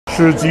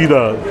吃鸡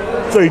的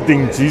最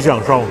顶级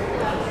享受。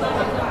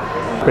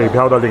北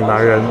漂的岭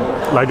南人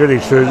来这里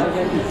吃，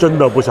真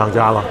的不想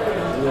家了。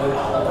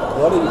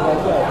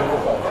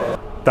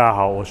大家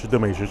好，我是对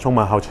美食充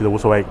满好奇的无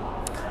所谓。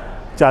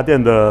这家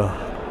店的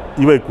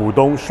一位股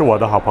东是我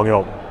的好朋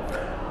友。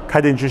开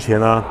店之前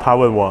呢，他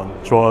问我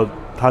说，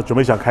他准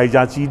备想开一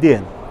家鸡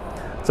店，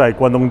在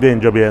关东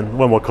店这边，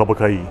问我可不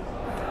可以。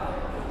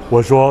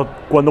我说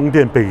关东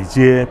店北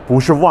街不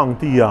是旺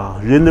地啊，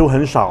人流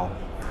很少，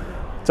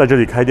在这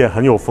里开店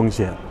很有风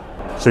险。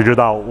谁知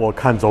道我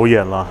看走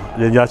眼了，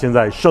人家现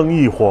在生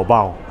意火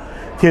爆，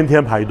天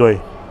天排队，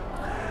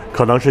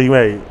可能是因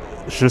为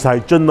食材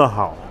真的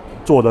好，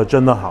做的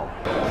真的好。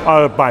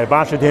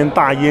280天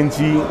大腌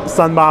鸡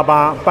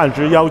388，半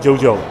只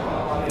199。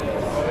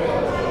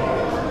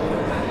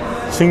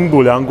清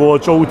补凉锅、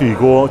粥底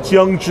锅、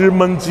姜汁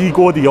焖鸡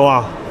锅底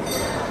哇，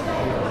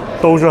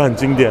都是很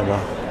经典的。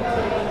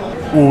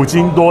5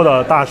斤多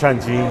的大扇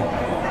鸡，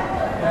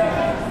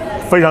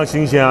非常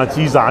新鲜啊，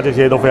鸡杂这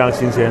些都非常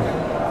新鲜。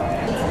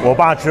我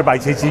爸吃白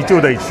切鸡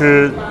就得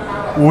吃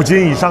5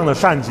斤以上的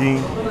扇鸡，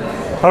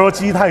他说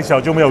鸡太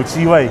小就没有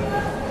鸡味。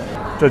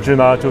这只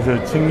呢就是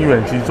清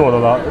远鸡做的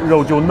了，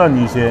肉就嫩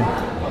一些。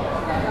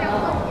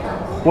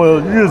我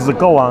日子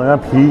够啊，人家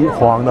皮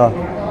黄的。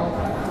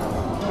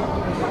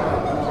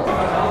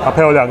它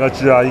配有2个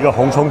汁啊，一个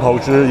红葱头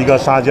汁，一个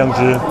沙姜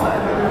汁。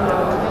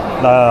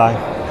来，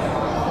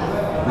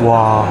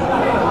哇，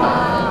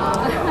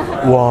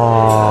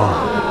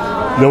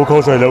流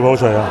口水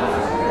啊！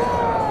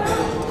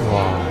哇，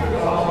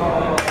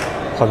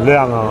很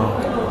亮啊！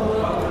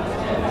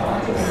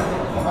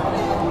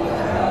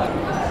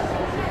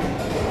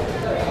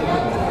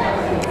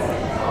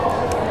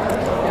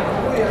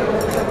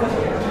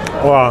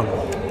哇，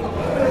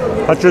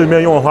它这里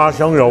面用的花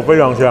生油非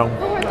常香。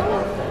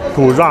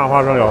土炸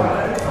花生油，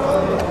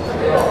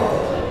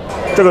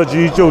这个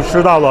鸡就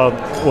吃到了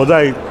我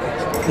在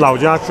老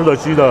家吃的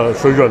鸡的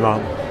水准了。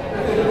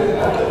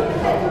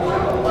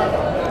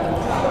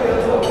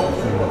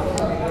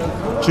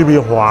鸡皮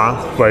滑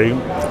肥，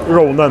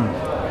肉嫩。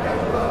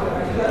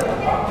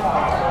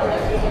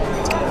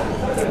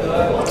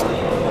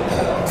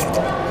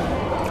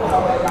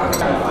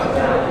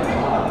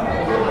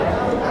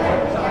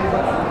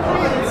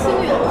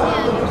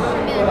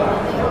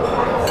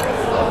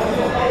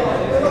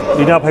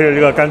一定要配着这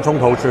个干葱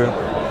头吃，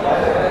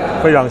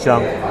非常香。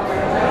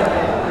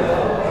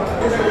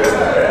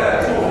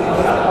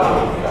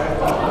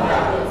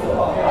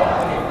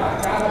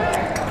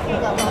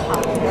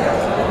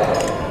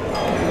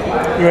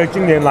因为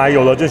近年来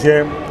有了这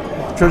些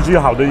吃鸡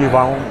好的地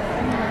方，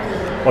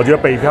我觉得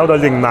北漂的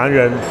岭南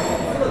人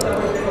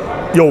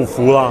有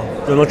福了，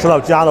就能吃到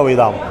家的味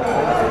道。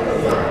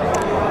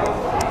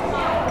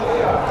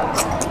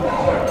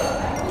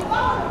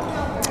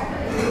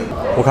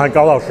我看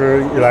高老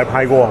师也来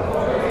拍过，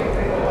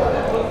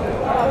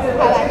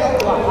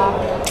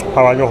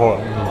拍完就火了。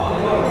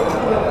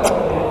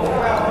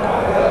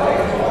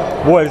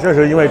不过也确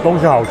实因为东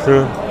西好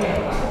吃，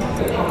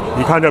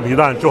一看这皮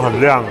蛋就很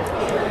亮，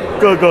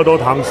个个都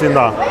溏心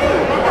的。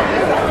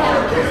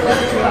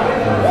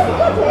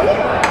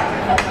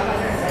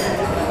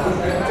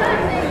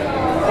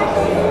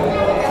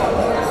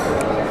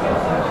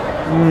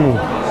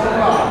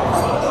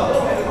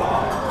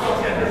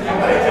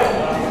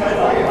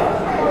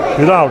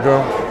皮蛋好吃，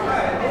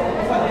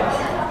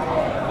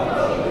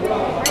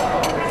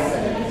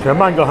前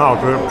半个很好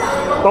吃，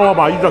当我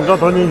把一整个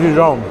吞进去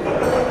之后，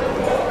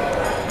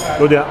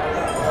有点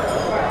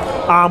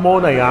阿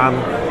摩内安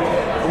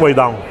味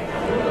道。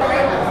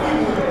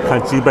看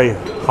鸡背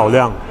好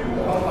亮，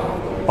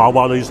薄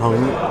薄的一层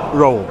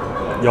肉，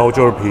然后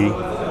就是皮。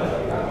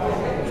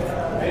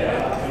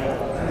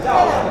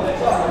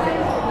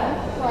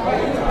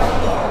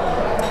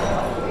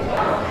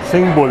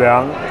清补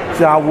凉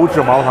加5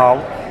指毛桃。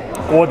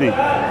锅底，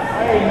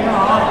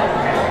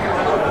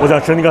我想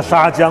吃那个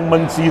沙姜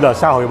焖鸡的，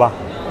下回吧。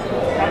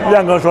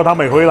亮哥说他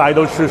每回来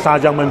都吃沙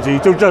姜焖鸡，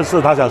就这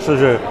次他想试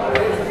试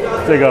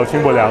这个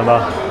清补凉的。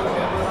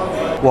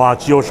哇，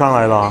鸡又上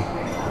来了，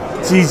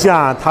鸡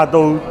架它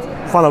都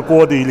放到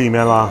锅底里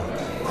面了。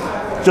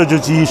这只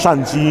鸡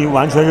扇鸡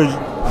完全是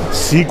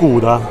起骨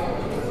的，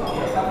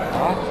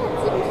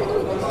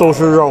都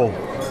是肉。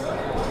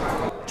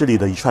这里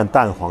的一串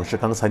蛋黄是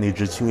刚才那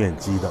只清远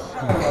鸡的，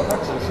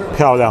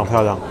漂亮。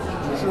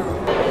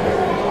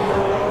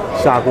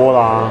下锅了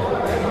啊！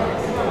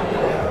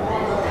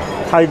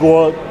开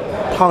锅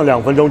烫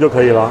2分钟就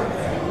可以了，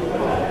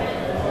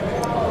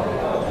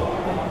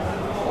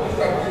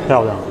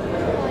漂亮。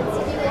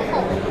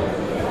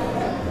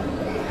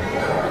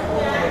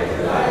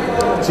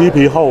鸡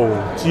皮厚，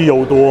鸡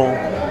油多。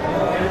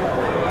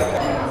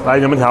来，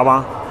你们调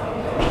吧。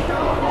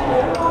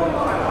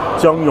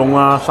姜蓉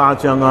啊、沙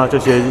姜啊这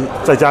些，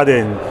再加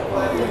点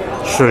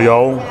豉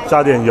油，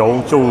加点油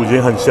就已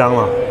经很香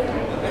了。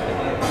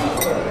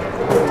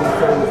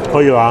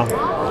可以了啊！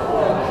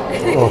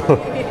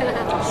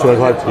摔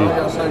块皮。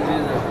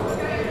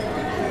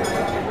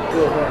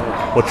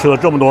我吃了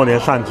这么多年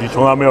扇鸡，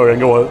从来没有人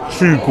给我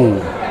去骨。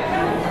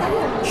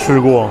吃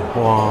过，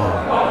哇！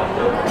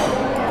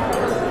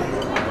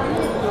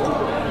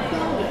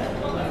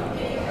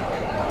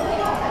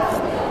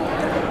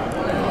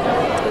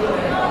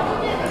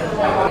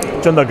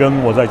真的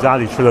跟我在家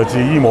里吃的鸡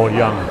一模一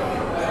样。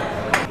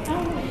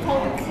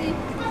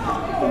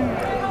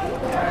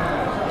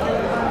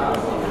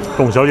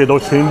董小姐都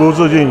情不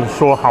自禁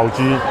说好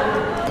鸡。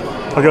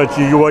它这个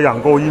鸡如果养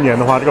够1年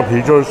的话，这个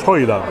皮就是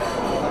脆的。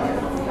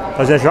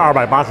它现在是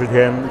280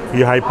天，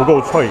皮还不够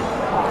脆，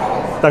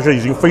但是已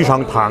经非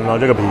常弹了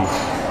这个皮。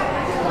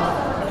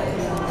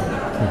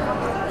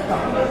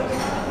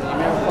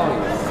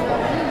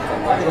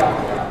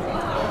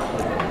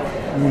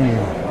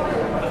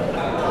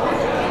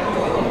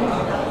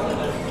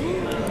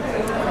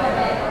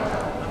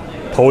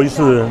头一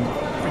次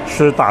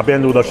吃打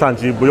边炉的扇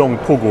鸡不用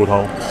吐骨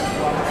头，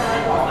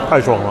太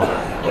爽了。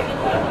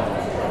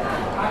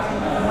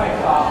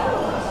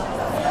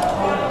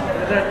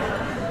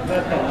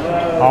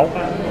好，哇，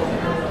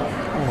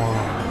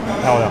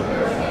漂亮！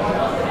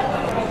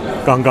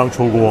刚刚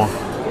出锅，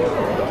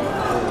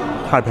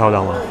太漂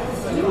亮了。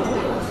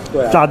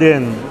炸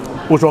店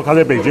不说开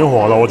在北京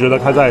火了，我觉得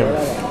开在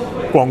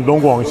广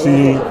东、广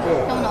西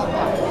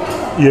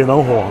也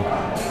能火。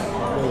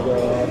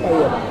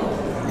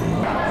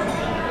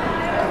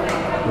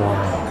哇！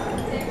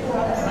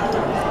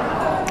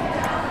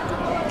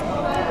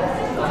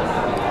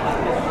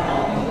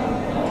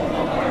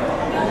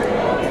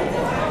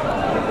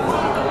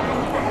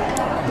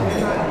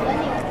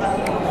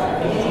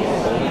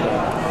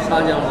沙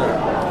姜汁，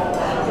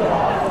是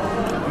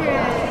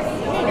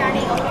那边那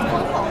个封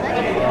口的那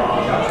个。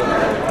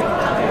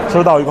吃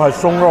到一块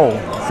松肉，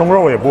松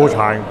肉也不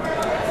柴，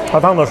它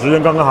烫的时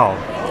间刚刚好，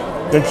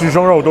连鸡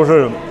胸肉都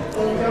是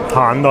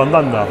弹的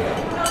嫩的。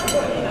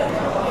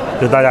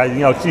所以大家一定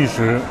要计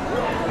时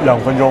2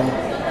分钟。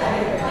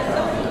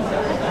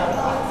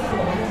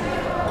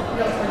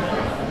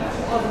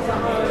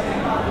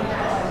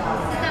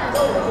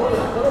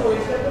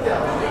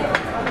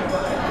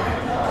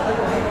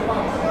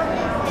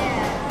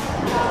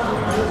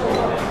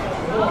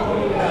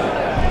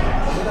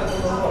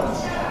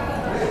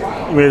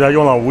因为它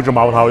用了5指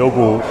毛桃，有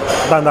股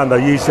淡淡的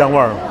椰香味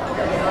儿，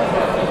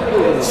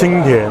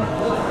清甜。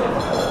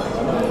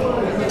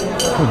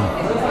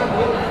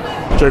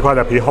这块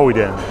的皮厚一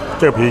点，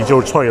这个皮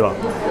就脆了。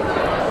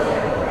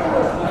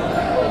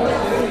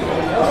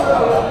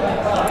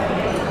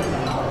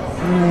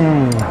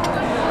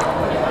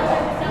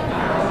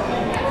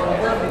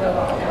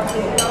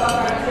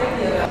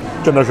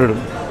真的是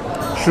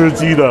吃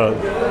鸡的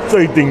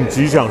最顶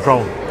级享受。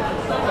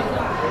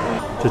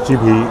这鸡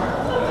皮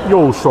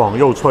又爽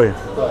又脆，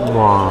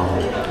哇！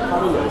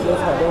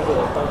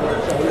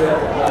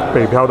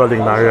北漂的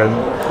岭南人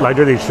来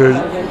这里吃，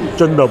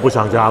真的不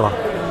想家了。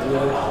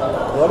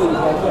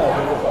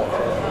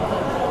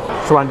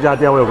吃完这家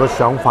店，我有个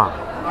想法，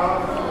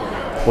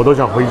我都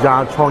想回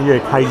家创业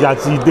开一家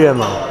鸡店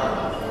了。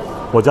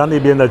我家那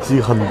边的鸡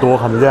很多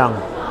很亮，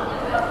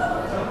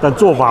但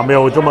做法没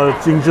有这么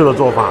精致的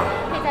做法。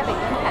可以在北京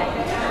开。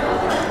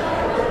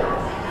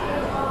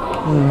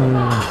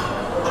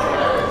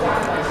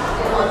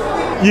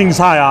硬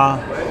菜啊，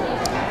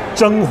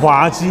蒸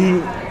滑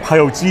鸡，还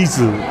有鸡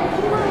子。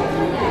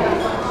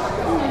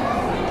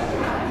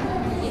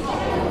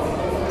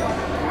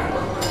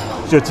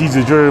这鸡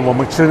子就是我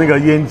们吃那个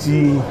腌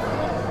鸡、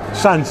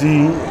扇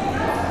鸡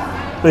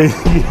被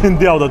腌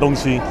掉的东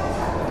西。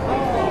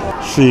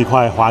是一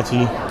块滑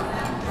鸡，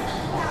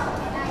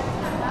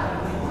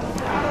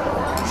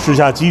试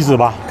下鸡子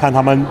吧，看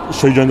他们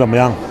水准怎么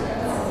样。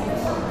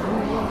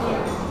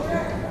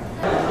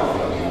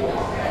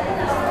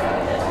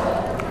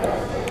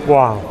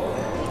哇，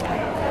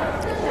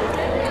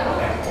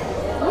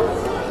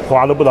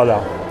滑得不得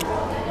了。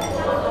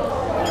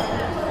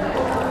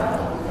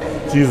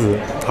鸡子，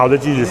好的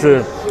鸡子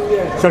是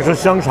像是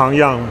香肠一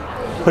样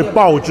会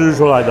爆汁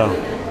出来的。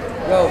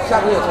要下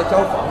个月才交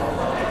房，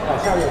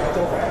下个月才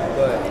交房。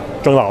对，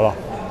蒸老了。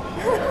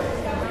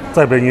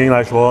在北京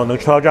来说，能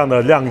吃到这样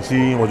的亮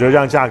鸡，我觉得这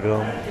样价格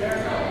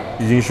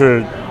已经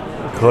是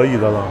可以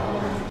的了。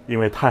因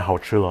为太好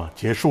吃了，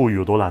结束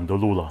有多懒得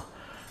录了。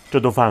这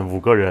顿饭5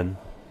个人，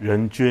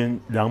人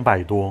均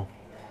200多，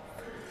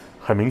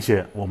很明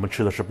显我们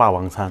吃的是霸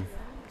王餐。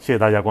谢谢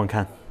大家观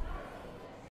看。